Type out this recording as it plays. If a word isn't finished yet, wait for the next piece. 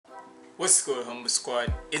What's good, Humble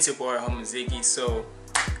Squad? It's your boy Humble Ziggy. So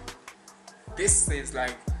this is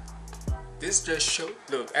like, this just show.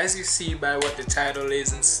 Look, as you see by what the title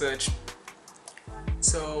is and such.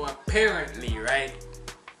 So apparently, right,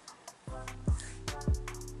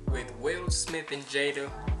 with Will Smith and Jada,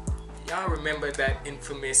 y'all remember that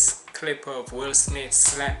infamous clip of Will Smith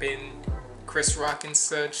slapping Chris Rock and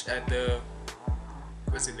such at the,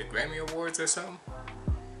 was it the Grammy Awards or something?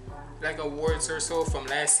 Like awards or so from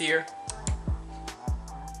last year.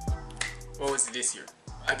 Or was it this year?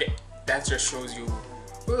 Okay, that just shows you,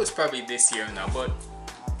 well, it was probably this year now, but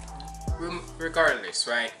regardless,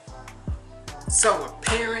 right? So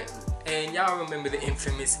apparently, and y'all remember the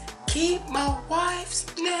infamous "keep my wife's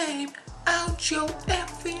name out your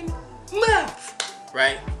effing mouth,"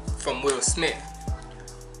 right? From Will Smith.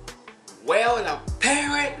 Well,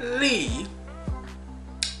 apparently,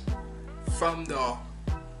 from the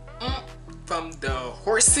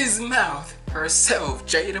horse's mouth herself,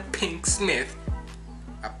 Jada Pink Smith,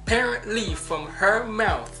 apparently from her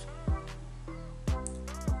mouth,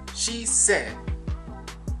 she said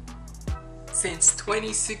since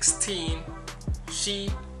 2016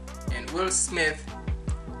 she and Will Smith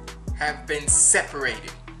have been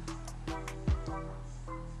separated.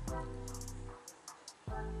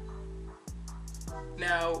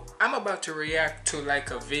 Now I'm about to react to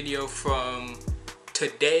like a video from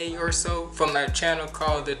today or so, from that channel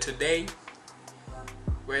called The Today,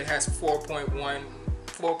 where it has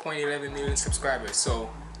 4.11 million subscribers. So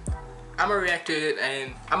I'm gonna react to it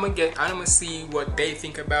and I'm gonna see what they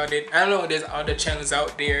think about it. I know there's other channels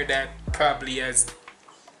out there that probably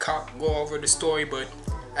go over the story, but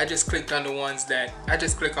I just clicked on the ones that I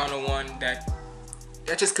just clicked at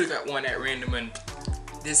one at random, and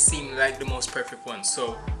this seemed like the most perfect one.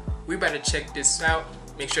 So we better check this out.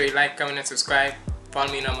 Make sure you like, comment, and subscribe.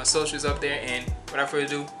 Follow me on my socials up there, and without further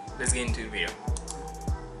ado, let's get into the video.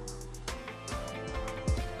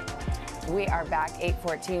 We are back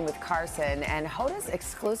 8:14 with Carson and Hoda's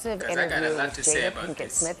exclusive interview with Jada Pinkett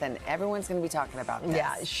Smith, and everyone's going to be talking about this.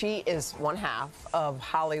 Yeah, she is one half of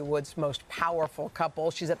Hollywood's most powerful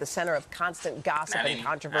couple. She's at the center of constant gossip and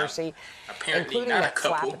controversy, including that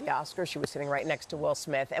slap at the Oscars. She was sitting right next to Will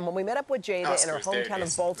Smith. And when we met up with Jada in her hometown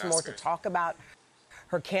of Baltimore to talk about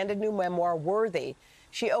her candid new memoir, Worthy,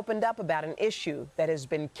 she opened up about an issue that has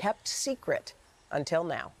been kept secret until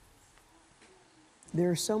now. There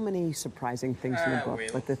are so many surprising things in the book,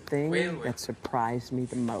 but the thing that surprised me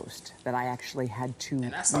the most, that I actually had to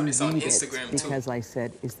read it because I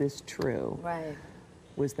said, is this true? Right.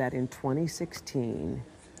 Was that in 2016,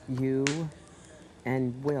 you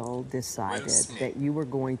and Will decided that you were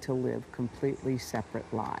going to live completely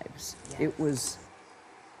separate lives. Yes. It was...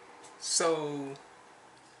 So,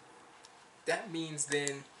 that means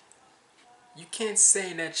then, you can't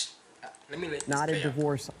say that... Not a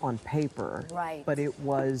divorce on paper, right, but it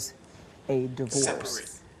was a divorce. Separate.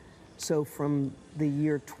 So from the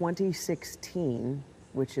year 2016,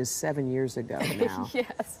 which is 7 years ago now,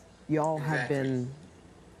 yes, y'all have been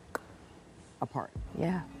apart.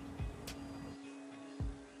 Yeah.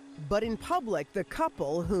 But in public, the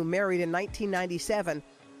couple, who married in 1997,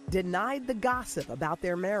 denied the gossip about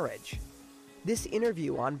their marriage. This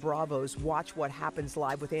interview on Bravo's Watch What Happens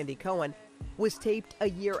Live with Andy Cohen was taped a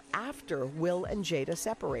year after Will and Jada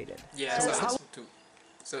separated. Yeah,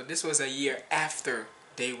 so this was a year after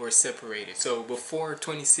they were separated. So before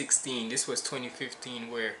 2016, this was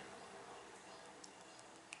 2015 where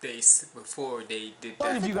before they did that. How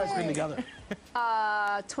long have you guys been together?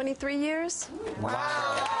 23 years.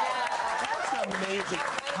 Wow. That's amazing.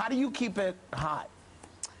 How do you keep it hot?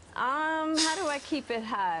 How do I keep it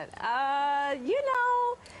hot? You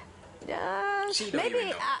know,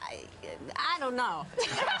 maybe I don't know.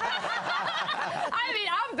 I mean,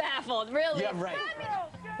 I'm baffled, really. Yeah, right.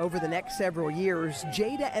 Over the next several years,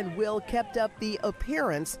 Jada and Will kept up the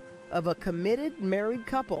appearance of a committed married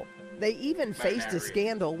couple. They even faced a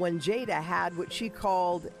scandal when Jada had what she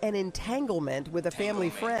called an entanglement with a family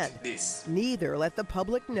friend. Neither let the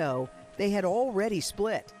public know they had already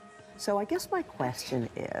split. So I guess my question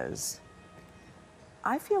is,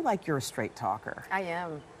 I feel like you're a straight talker. I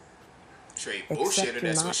am. Straight bullshitter,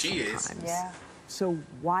 that's what she is. Yeah. So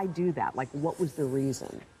why do that? Like, what was the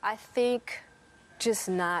reason? I think just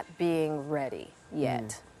not being ready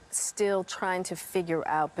yet. Still trying to figure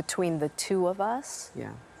out between the two of us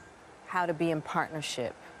how to be in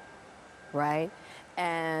partnership, right?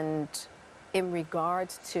 And in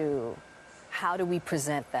regards to how do we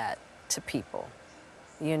present that to people,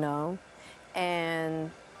 you know? And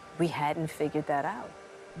we hadn't figured that out.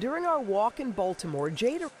 During our walk in Baltimore,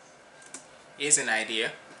 Jada... Here's an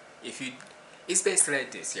idea. It's basically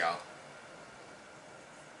like this, y'all.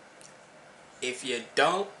 If you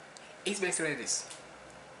don't, it's basically this.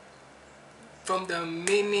 From the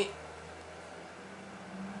minute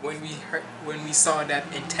when we saw that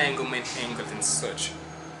entanglement angle and such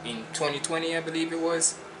in 2020, I believe it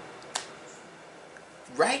was,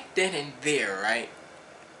 right then and there, right?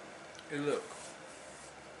 Look,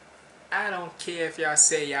 I don't care if y'all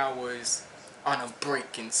say y'all was on a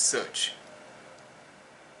break and such.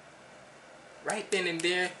 Right then and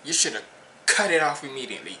there, you should have cut it off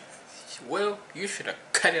immediately. Well, you should have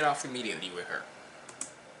cut it off immediately with her.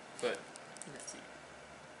 But let's see.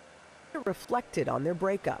 Reflected on their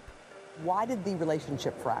breakup. Why did the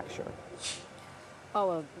relationship fracture?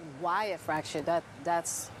 Oh, why it fractured?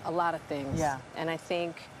 That's a lot of things. Yeah. And I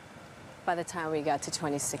think by the time we got to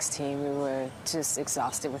 2016, we were just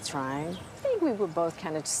exhausted with trying. I think we were both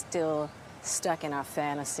kind of still stuck in our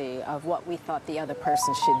fantasy of what we thought the other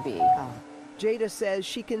person should be. Oh. Jada says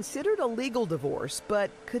she considered a legal divorce,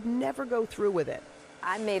 but could never go through with it.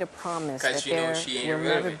 I made a promise that there will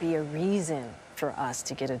never be a reason for us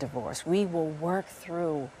to get a divorce. We will work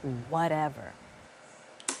through whatever.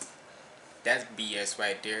 That's BS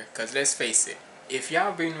right there. Because let's face it, if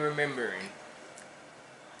y'all been remembering,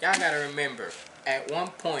 y'all gotta remember, at one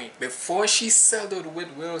point, before she settled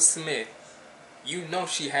with Will Smith, you know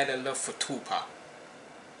she had a love for Tupac.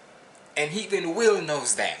 And even Will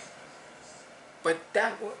knows that. But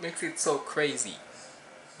that's what makes it so crazy.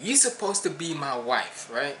 You're supposed to be my wife,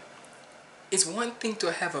 right? It's one thing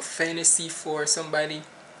to have a fantasy for somebody,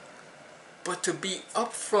 but to be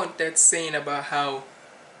upfront that's saying about how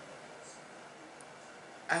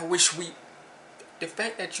I wish we... The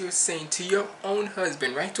fact that you're saying to your own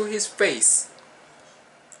husband, right to his face,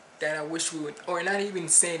 that I wish we would... Or not even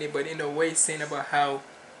saying it, but in a way saying about how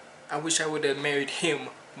I wish I would have married him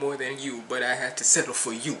more than you, but I had to settle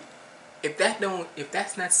for you. If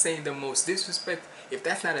that's not saying the most disrespect, if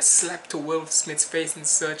that's not a slap to Will Smith's face and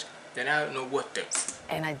such, then I don't know what does.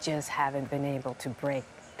 And I just haven't been able to break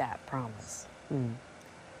that promise.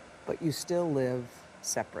 But you still live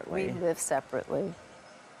separately. We live separately.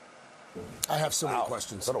 I have so many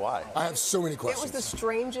questions. So do I. I have so many questions. It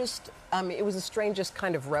was the strangest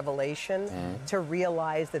kind of revelation to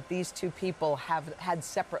realize that these two people have had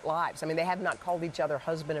separate lives. I mean, they have not called each other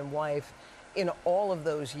husband and wife in all of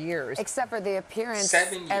those years. Except for the appearance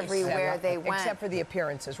 7 years. everywhere they went. Except for the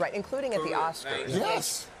appearances, right, including at the Oscars.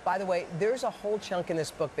 Yes. By the way, there's a whole chunk in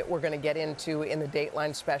this book that we're going to get into in the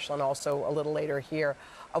Dateline special and also a little later here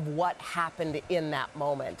of what happened in that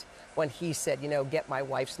moment when he said, you know, get my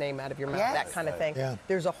wife's name out of your mouth, that kind of thing. Yeah.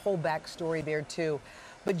 There's a whole backstory there, too.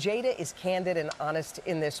 But Jada is candid and honest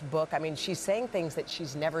in this book. I mean, she's saying things that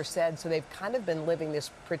she's never said, so they've kind of been living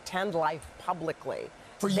this pretend life publicly.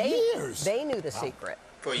 For years. They knew the secret.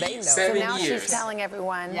 For they know. 7 So now years. she's telling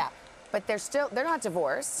everyone. Yeah. But they're not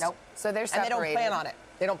divorced. Nope. So they're And separated. they don't plan on it.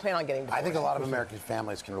 They don't plan on getting divorced. I think a lot of American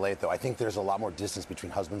families can relate, though. I think there's a lot more distance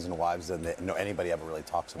between husbands and wives than anybody ever really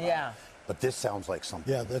talks about. Yeah. But this sounds like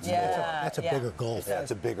something. Yeah, that's a bigger goal. Yeah,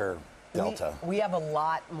 it's a bigger delta. We have a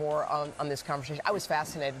lot more on this conversation. I was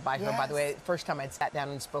fascinated by her, by the way. First time I'd sat down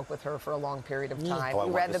and spoke with her for a long period of time. Oh,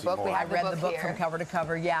 You read the book? I read the book here. from cover to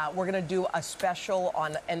cover. Yeah, we're going to do a special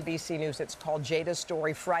on NBC News. It's called Jada's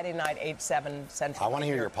Story, Friday night, 8/7 Central. I want to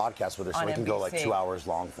hear your podcast with her so we can go like NBC. 2 hours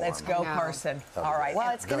long for Let's him. go, Carson. All right.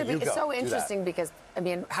 Well, it's going to be you go. so Do that. interesting because, I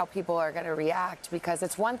mean, how people are going to react because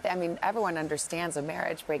it's one thing. I mean, everyone understands a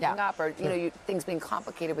marriage breaking up or, you know, things being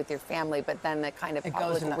complicated with your family, but then the kind of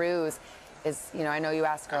public ruse is, you know, I know you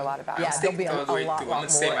ask her a lot about Yeah, it. there'll be a lot more.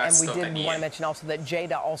 And we did again. want to mention also that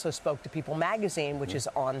Jada also spoke to People magazine, which is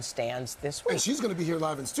on stands this week. And she's going to be here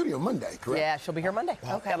live in studio Monday, correct? Yeah, she'll be here Monday.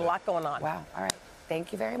 Okay. Got a lot going on. Wow. All right.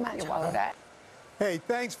 Thank you very much. All of that. Hey,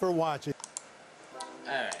 thanks for watching.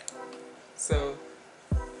 Alright. So,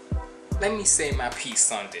 let me say my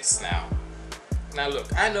piece on this now. Now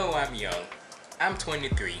look, I know I'm young. I'm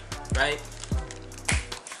 23, right?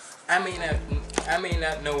 I may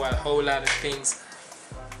not know a whole lot of things.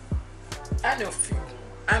 I know few.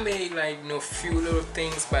 I may know few little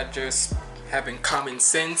things by just having common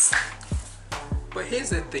sense. But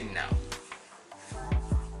here's the thing now.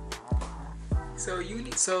 So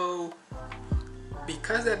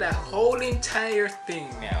because of that whole entire thing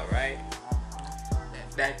now, right?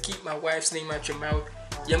 That keep my wife's name out your mouth.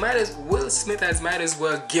 Will Smith might as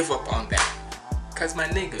well give up on that. Cause my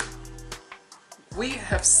nigga, we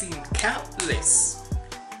have seen countless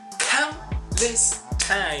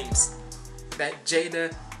times that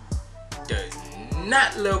Jada does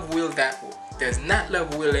not love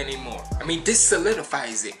Will anymore. I mean, this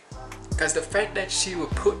solidifies it. Because the fact that she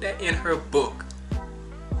would put that in her book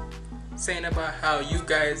saying about how you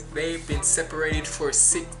guys, they've been separated for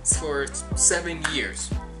 7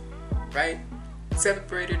 years, right?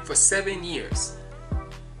 Separated for 7 years.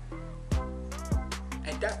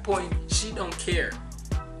 At that point, she don't care.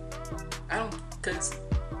 And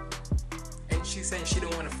she's saying she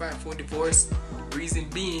don't want to fight for divorce. Reason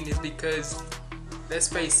being is because, let's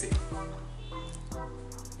face it,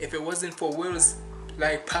 if it wasn't for Will's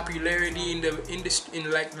like popularity in the industry, in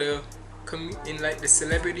the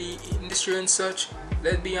celebrity industry and such,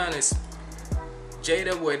 let's be honest,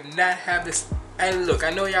 Jada would not have this. And look,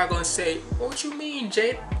 I know y'all gonna say, what you mean,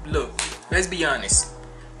 Jada? Look, let's be honest.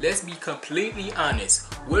 Let's be completely honest.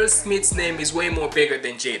 Will Smith's name is way more bigger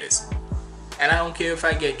than Jada's. And I don't care if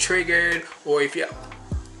I get triggered or if y'all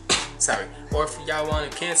sorry, or if y'all want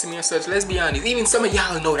to cancel me or such. Let's be honest. Even some of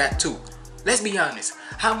y'all know that too. Let's be honest.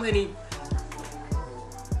 How many?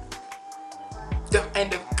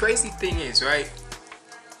 And the crazy thing is, right?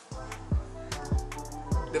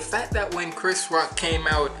 The fact that when Chris Rock came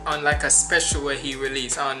out on like a special where he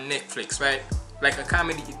released on Netflix, right? Like a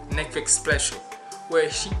comedy Netflix special, where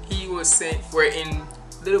he was saying, where in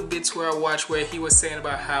little bits where I watched, where he was saying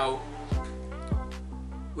about how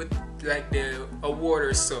with like the award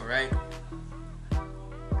or so, right?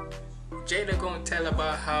 Jada gonna tell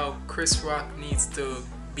about how Chris Rock needs to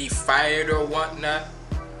be fired or whatnot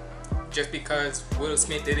just because Will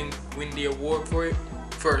Smith didn't win the award for it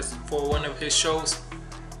for one of his shows.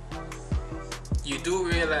 You do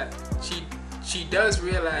realize she does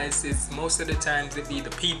realize it's most of the times it be the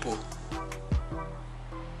people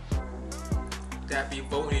that be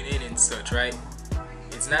voting in and such, right?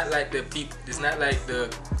 It's not like the people. It's not like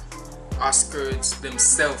the Oscars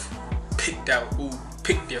themselves picked out who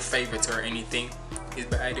picked their favorites or anything. It's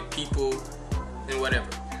by the people and whatever.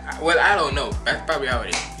 Well, I don't know. That's probably how it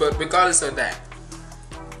is. But regardless of that,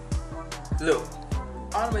 look,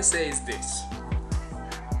 all I'm gonna say is this: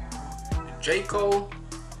 J. Cole.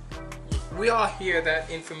 We all hear that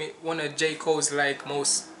infamous, one of J. Cole's like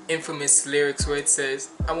most infamous lyrics where it says,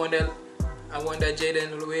 "I want that Jada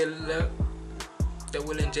and Will love, the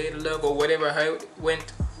Will and Jada love," or whatever how it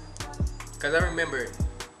went. Cause I remember it,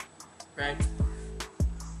 right?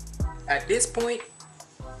 At this point,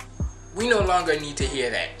 we no longer need to hear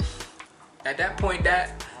that. At that point, that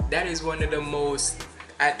is one of the most,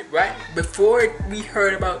 right before we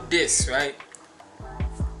heard about this, right?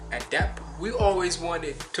 At that, we always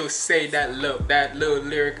wanted to say that little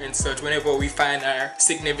lyric and such whenever we find our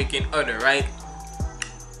significant other, right?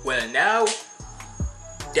 Well, now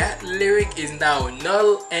that lyric is now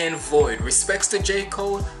null and void. Respects to J.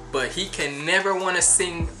 Cole, but he can never want to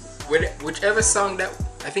sing whichever song that,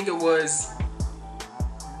 I think it was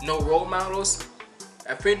No Role Models.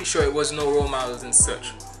 I'm pretty sure it was No Role Models and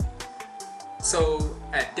such. So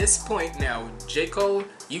at this point now, J. Cole,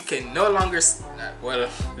 you can no longer, well,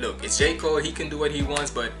 look, it's J. Cole, he can do what he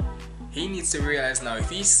wants, but he needs to realize now, if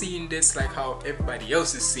he's seeing this like how everybody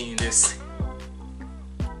else is seeing this,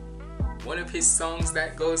 one of his songs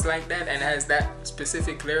that goes like that and has that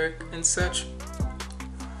specific lyric and such,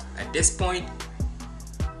 at this point,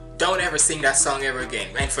 don't ever sing that song ever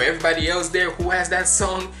again. And for everybody else there who has that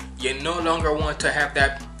song, you no longer want to have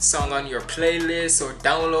that song on your playlist or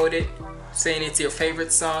download it saying it's your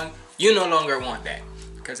favorite song. You no longer want that,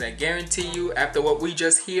 because I guarantee you, after what we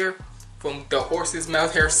just hear from the horse's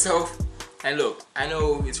mouth herself, and look, I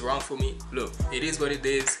know it's wrong for me, look, it is what it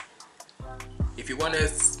is. If you want to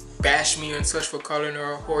bash me and such for calling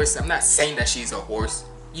her a horse, I'm not saying that she's a horse.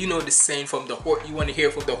 You know the saying from the horse, you want to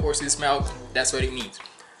hear from the horse's mouth, that's what it means.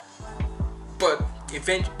 But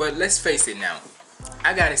let's face it now,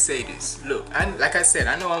 I gotta say this. Look, like I said,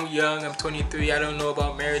 I know I'm young, I'm 23, I don't know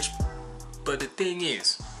about marriage, but the thing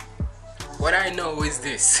is, what I know is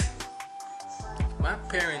this: my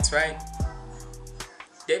parents, right,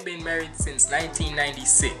 they've been married since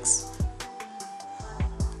 1996.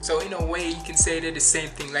 So in a way, you can say they're the same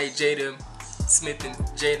thing like Jada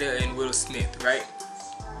and Will Smith, right?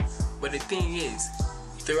 But the thing is,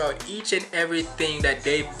 throughout each and everything that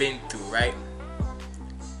they've been through, right,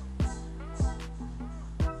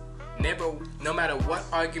 no matter what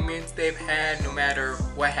arguments they've had, no matter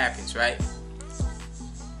what happens, right,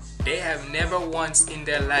 they have never once in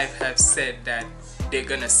their life have said that they're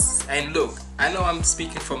gonna, and look, I know I'm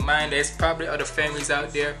speaking from mine, there's probably other families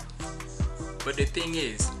out there, but the thing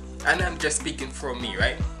is, and I'm just speaking for me,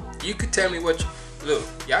 right? You could tell me what, look,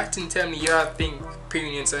 y'all can tell me your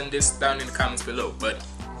opinions on this down in the comments below, but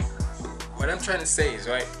what I'm trying to say is,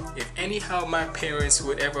 right, if anyhow my parents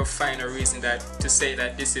would ever find a reason to say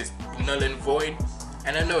that this is null and void,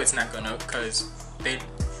 and I know it's not gonna, because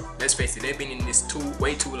let's face it, they've been in this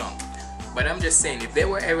way too long. But I'm just saying, if they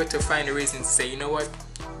were ever to find a reason to say, you know what,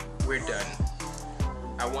 we're done,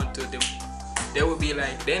 I want to, they would be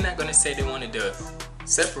like, they're not gonna say they wanted to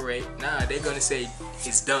separate. Nah, they're gonna say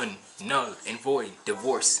it's done, null and void,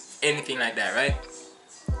 divorce, anything like that, right?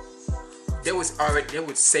 They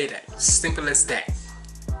would say that, simple as that.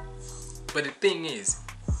 But the thing is,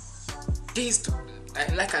 these two,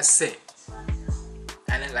 like I said,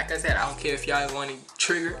 and like I said, I don't care if y'all want to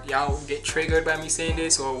trigger, y'all get triggered by me saying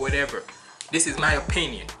this or whatever. This is my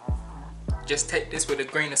opinion. Just take this with a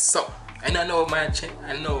grain of salt. And I know mine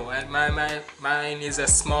is a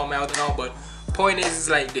small mouth and all, but point is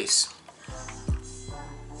like this.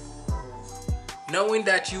 Knowing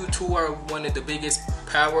that you two are one of the biggest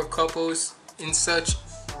power couples and such,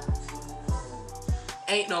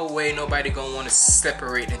 ain't no way nobody gonna want to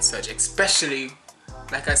separate and such, especially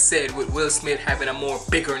like I said with Will Smith having a more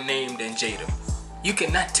bigger name than Jada. You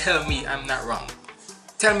cannot tell me I'm not wrong.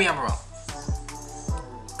 Tell me I'm wrong.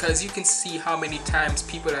 Because you can see how many times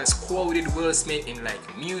people has quoted Will Smith in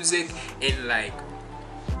like music, in like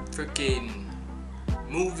freaking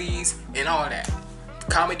movies and all that,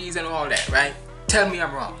 comedies and all that, right? Tell me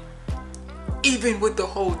I'm wrong. Even with the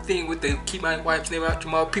whole thing with the keep my wife's name out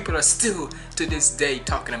your mouth, people are still to this day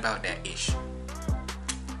talking about that issue.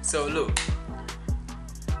 So look,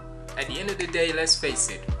 at the end of the day, let's face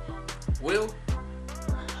it, Will,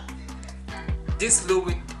 this little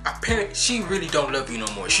bit, apparently she really don't love you no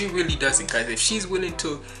more. She really doesn't, because if she's willing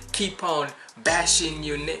to keep on bashing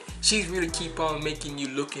your neck, she's really keep on making you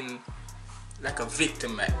looking like a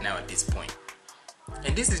victim now at this point.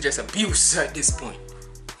 And this is just abuse at this point.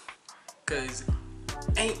 Cause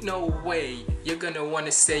ain't no way you're gonna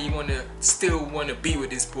wanna say you still wanna be with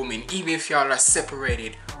this woman even if y'all are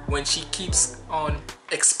separated, when she keeps on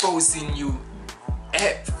exposing you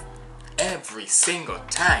every single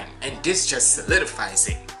time, and this just solidifies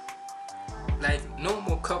it. Like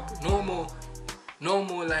normal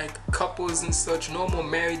like couples and such, normal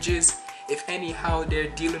marriages, if anyhow they're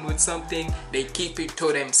dealing with something, they keep it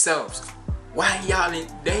to themselves. Why y'all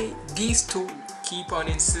these two keep on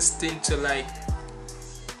insisting to like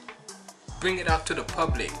bring it out to the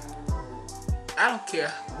public? I don't care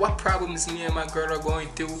what problems me and my girl are going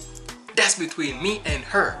through. That's between me and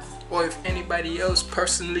her, or if anybody else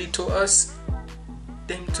personally to us,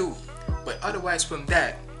 them too. But otherwise from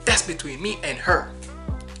that, that's between me and her.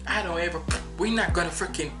 We're not gonna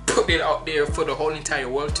freaking put it out there for the whole entire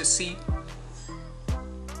world to see.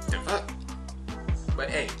 The fuck? But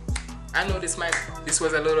hey, I know this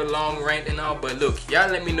was a little long rant and all, but look,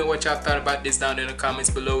 y'all let me know what y'all thought about this down in the comments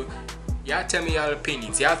below. Y'all tell me y'all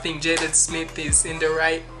opinions. Y'all think Jada Smith is in the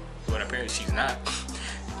right? Well, apparently she's not.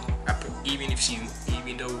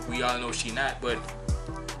 Even though we all know she's not, but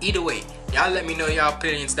either way, y'all let me know y'all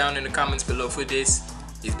opinions down in the comments below for this.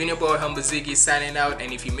 It's been your boy Humble Ziggy signing out,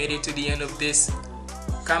 and if you made it to the end of this,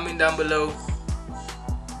 comment down below.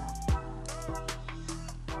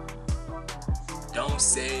 Don't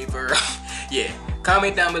save her. Yeah,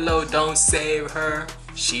 comment down below, don't save her.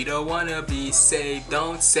 She don't wanna be saved,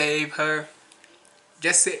 don't save her.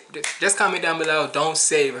 Just comment down below, don't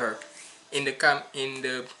save her.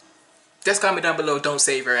 Just comment down below, don't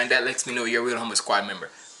save her, and that lets me know you're a real Humble Squad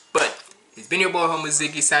member. But it's been your boy Humble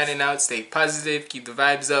Ziggy signing out. Stay positive, keep the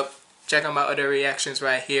vibes up. Check out my other reactions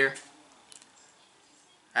right here.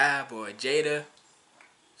 Ah boy, Jada,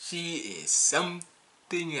 she is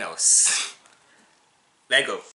something else. Let go.